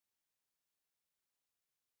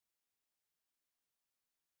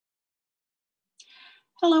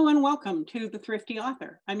Hello and welcome to The Thrifty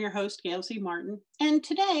Author. I'm your host, Gail Z Martin, and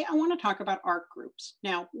today I want to talk about ARC groups.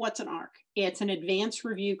 Now, what's an ARC? It's an Advanced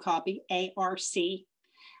Review Copy, ARC, and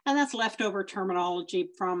that's leftover terminology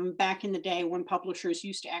from back in the day when publishers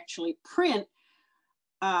used to actually print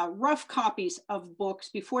rough copies of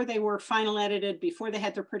books before they were final edited, before they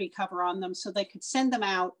had their pretty cover on them, so they could send them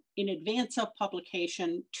out in advance of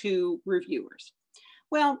publication to reviewers.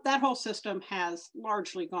 Well, that whole system has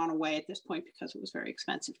largely gone away at this point because it was very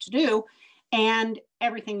expensive to do. And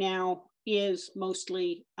everything now is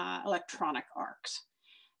mostly electronic ARCs.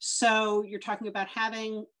 So you're talking about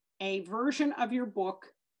having a version of your book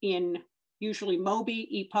in usually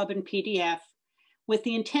Mobi, EPUB, and PDF with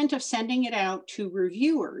the intent of sending it out to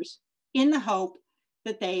reviewers in the hope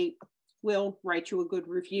that they will write you a good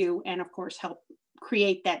review and, of course, help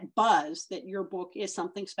create that buzz that your book is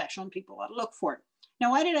something special and people ought to look for it.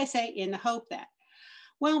 Now, why did I say in the hope that?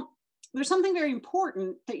 Well, there's something very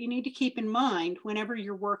important that you need to keep in mind whenever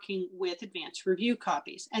you're working with advanced review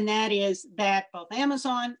copies, and that is that both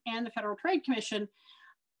Amazon and the Federal Trade Commission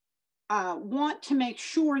want to make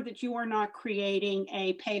sure that you are not creating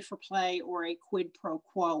a pay-for-play or a quid pro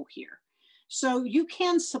quo here. So you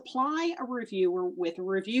can supply a reviewer with a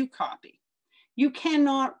review copy. You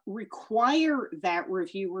cannot require that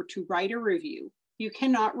reviewer to write a review. You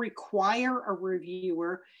cannot require a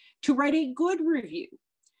reviewer to write a good review.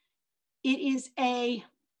 It is a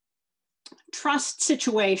trust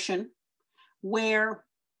situation where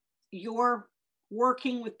you're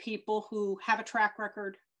working with people who have a track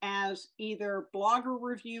record as either blogger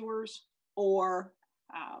reviewers or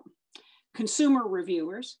consumer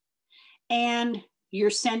reviewers, and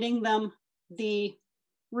you're sending them the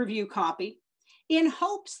review copy in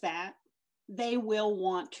hopes that they will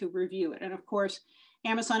want to review it. And of course,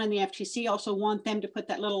 Amazon and the FTC also want them to put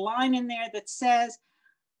that little line in there that says,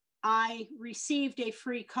 I received a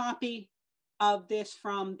free copy of this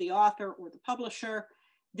from the author or the publisher.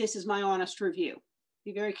 This is my honest review.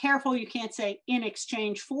 Be very careful. You can't say in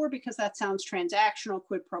exchange for, because that sounds transactional,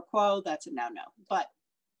 quid pro quo. That's a no-no. But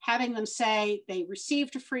having them say they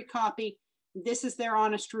received a free copy, this is their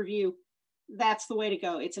honest review, that's the way to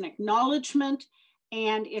go. It's an acknowledgement.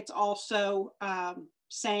 And it's also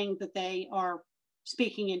saying that they are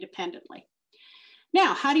speaking independently.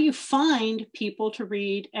 Now, how do you find people to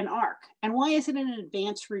read an ARC? And why is it an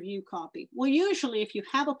advanced review copy? Well, usually if you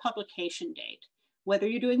have a publication date, whether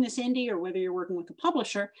you're doing this indie or whether you're working with a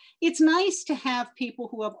publisher, it's nice to have people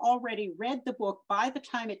who have already read the book by the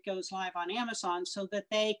time it goes live on Amazon so that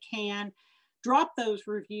they can drop those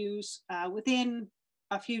reviews within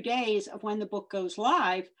a few days of when the book goes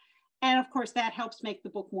live. And of course, that helps make the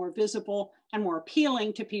book more visible and more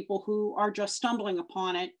appealing to people who are just stumbling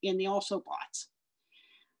upon it in the also bots.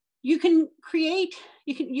 You can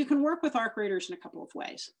work with ARC readers in a couple of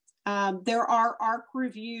ways. There are ARC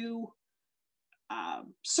review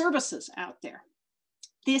services out there.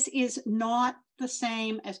 This is not the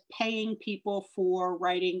same as paying people for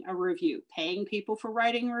writing a review. Paying people for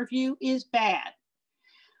writing a review is bad.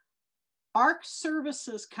 ARC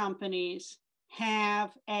services companies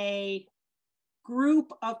have a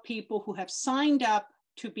group of people who have signed up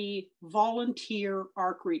to be volunteer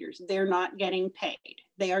ARC readers. They're not getting paid.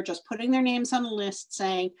 They are just putting their names on a list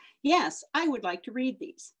saying, yes, I would like to read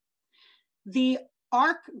these. The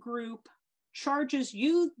ARC group charges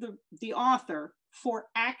you, the author, for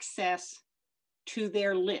access to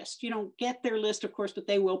their list. You don't get their list, of course, but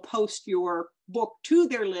they will post your book to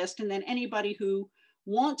their list, and then anybody who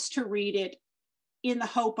wants to read it in the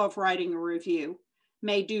hope of writing a review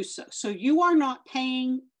may do so. So you are not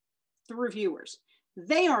paying the reviewers.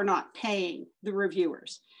 They are not paying the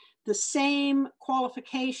reviewers. The same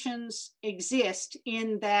qualifications exist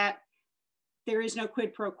in that there is no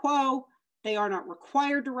quid pro quo. They are not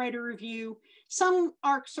required to write a review. Some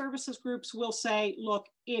ARC services groups will say, look,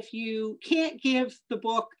 if you can't give the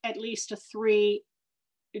book at least a 3,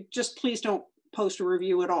 just please don't post a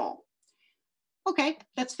review at all. Okay,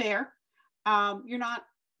 that's fair. You're not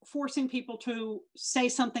forcing people to say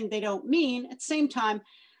something they don't mean. At the same time,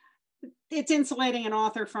 it's insulating an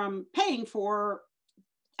author from paying for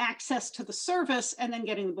access to the service and then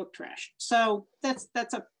getting the book trashed. So that's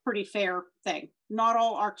a pretty fair thing. Not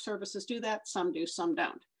all ARC services do that. Some do, some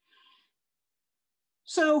don't.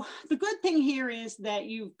 So the good thing here is that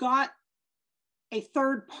you've got a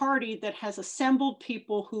third party that has assembled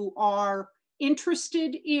people who are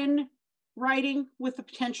interested in writing with the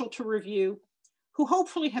potential to review, who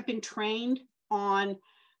hopefully have been trained on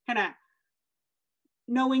kind of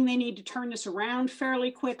knowing they need to turn this around fairly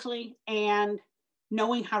quickly and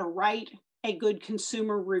knowing how to write a good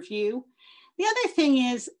consumer review. The other thing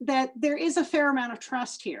is that there is a fair amount of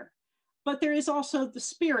trust here, but there is also the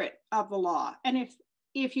spirit of the law. And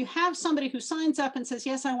if you have somebody who signs up and says,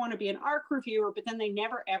 yes, I want to be an ARC reviewer, but then they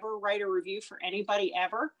never ever write a review for anybody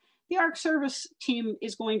ever, the ARC service team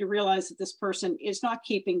is going to realize that this person is not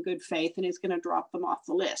keeping good faith and is going to drop them off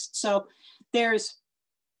the list. So there's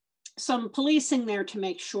some policing there to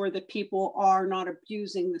make sure that people are not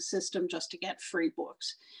abusing the system just to get free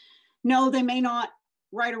books. No, they may not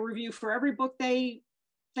write a review for every book they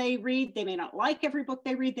read. They may not like every book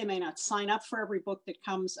they read. They may not sign up for every book that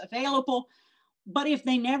comes available. But if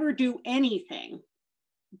they never do anything,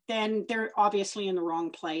 then they're obviously in the wrong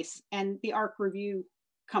place. And the ARC review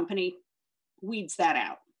company weeds that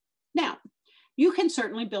out. Now, you can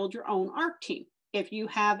certainly build your own ARC team. If you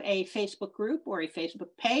have a Facebook group or a Facebook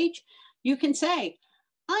page, you can say,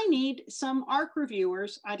 I need some ARC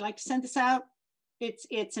reviewers. I'd like to send this out.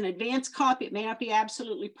 It's an advanced copy. It may not be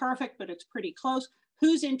absolutely perfect, but it's pretty close.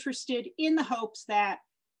 Who's interested, in the hopes that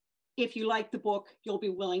if you like the book, you'll be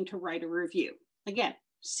willing to write a review. Again,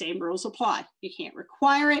 same rules apply. You can't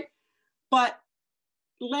require it, but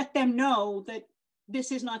let them know that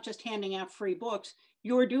this is not just handing out free books.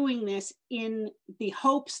 You're doing this in the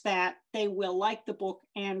hopes that they will like the book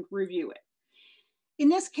and review it. In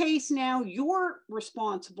this case now, you're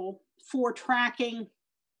responsible for tracking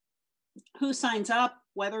who signs up,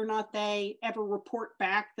 whether or not they ever report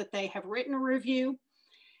back that they have written a review.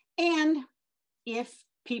 And if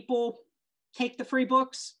people take the free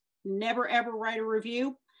books, never ever write a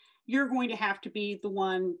review, you're going to have to be the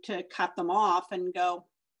one to cut them off and go,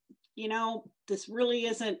 you know, this really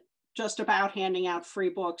isn't just about handing out free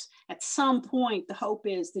books. At some point, the hope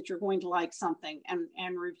is that you're going to like something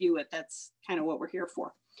and review it. That's kind of what we're here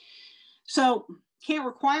for. So can't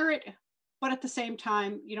require it, but at the same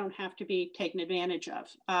time, you don't have to be taken advantage of.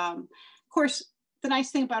 Of course, the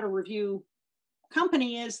nice thing about a review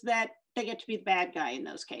company is that they get to be the bad guy in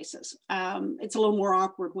those cases. It's a little more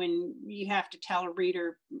awkward when you have to tell a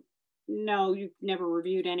reader, no, you've never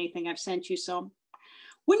reviewed anything I've sent you, so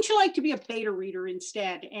wouldn't you like to be a beta reader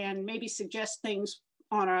instead and maybe suggest things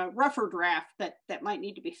on a rougher draft that might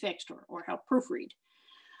need to be fixed or help proofread?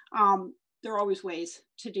 There are always ways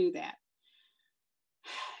to do that.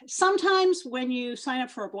 Sometimes when you sign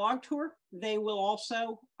up for a blog tour, they will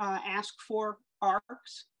also ask for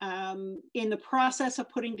ARCs. In the process of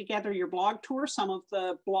putting together your blog tour, some of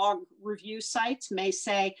the blog review sites may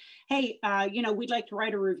say, hey, you know, we'd like to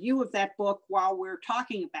write a review of that book while we're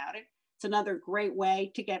talking about it. It's another great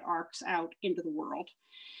way to get ARCs out into the world.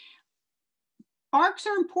 ARCs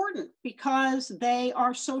are important because they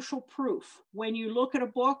are social proof. When you look at a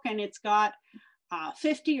book and it's got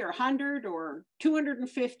 50 or 100 or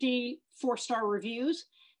 250 4-star reviews,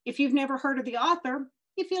 if you've never heard of the author,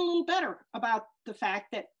 you feel a little better about the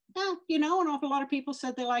fact that, you know, an awful lot of people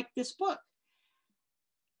said they liked this book.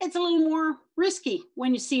 It's a little more risky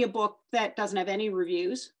when you see a book that doesn't have any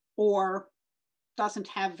reviews or doesn't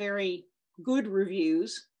have very good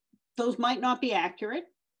reviews. Those might not be accurate,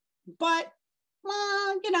 but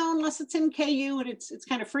you know, unless it's in KU and it's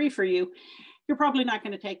kind of free for you, you're probably not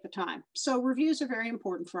going to take the time. So reviews are very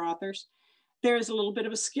important for authors. There is a little bit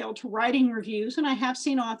of a skill to writing reviews, and I have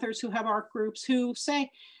seen authors who have ARC groups who say,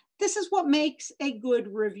 this is what makes a good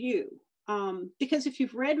review. Because if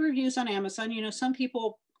you've read reviews on Amazon, you know, some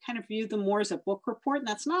people kind of view them more as a book report, and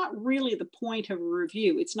that's not really the point of a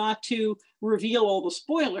review. It's not to reveal all the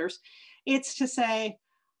spoilers. It's to say,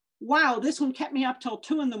 wow, this one kept me up till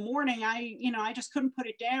 2 in the morning. I just couldn't put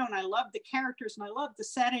it down. I love the characters and I love the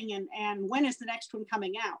setting, and when is the next one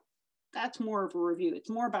coming out? That's more of a review. It's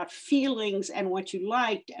more about feelings and what you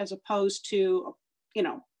liked as opposed to, you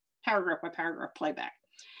know, paragraph by paragraph playback.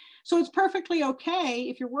 So it's perfectly okay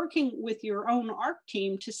if you're working with your own ARC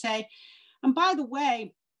team to say, and by the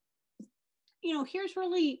way, you know, here's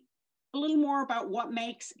really a little more about what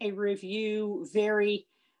makes a review very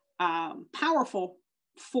powerful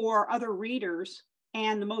for other readers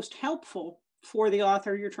and the most helpful for the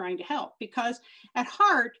author you're trying to help. Because at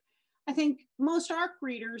heart, I think most ARC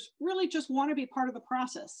readers really just want to be part of the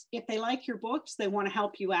process. If they like your books, they want to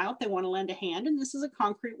help you out, they want to lend a hand, and this is a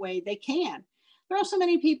concrete way they can. There are also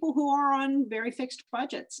many people who are on very fixed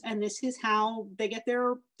budgets, and this is how they get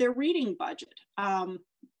their reading budget.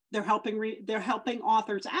 They're helping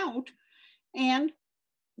authors out, and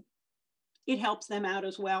it helps them out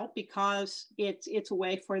as well because it's a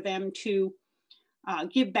way for them to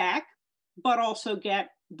give back, but also get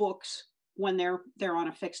books when they're on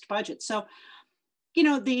a fixed budget. So, you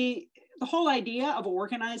know, the whole idea of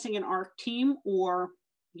organizing an ARC team or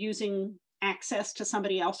using access to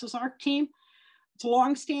somebody else's ARC team, it's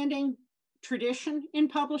longstanding. tradition in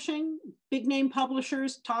publishing. Big name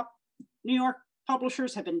publishers, top New York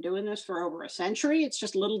publishers have been doing this for over a century. It's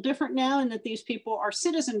just a little different now in that these people are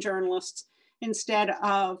citizen journalists instead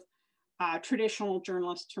of traditional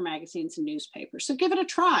journalists for magazines and newspapers. So give it a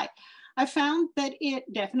try. I found that it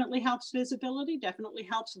definitely helps visibility, definitely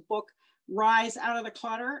helps a book rise out of the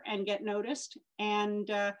clutter and get noticed, and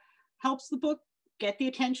helps the book get the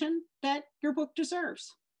attention that your book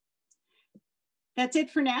deserves. That's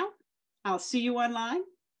it for now. I'll see you online.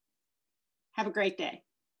 Have a great day.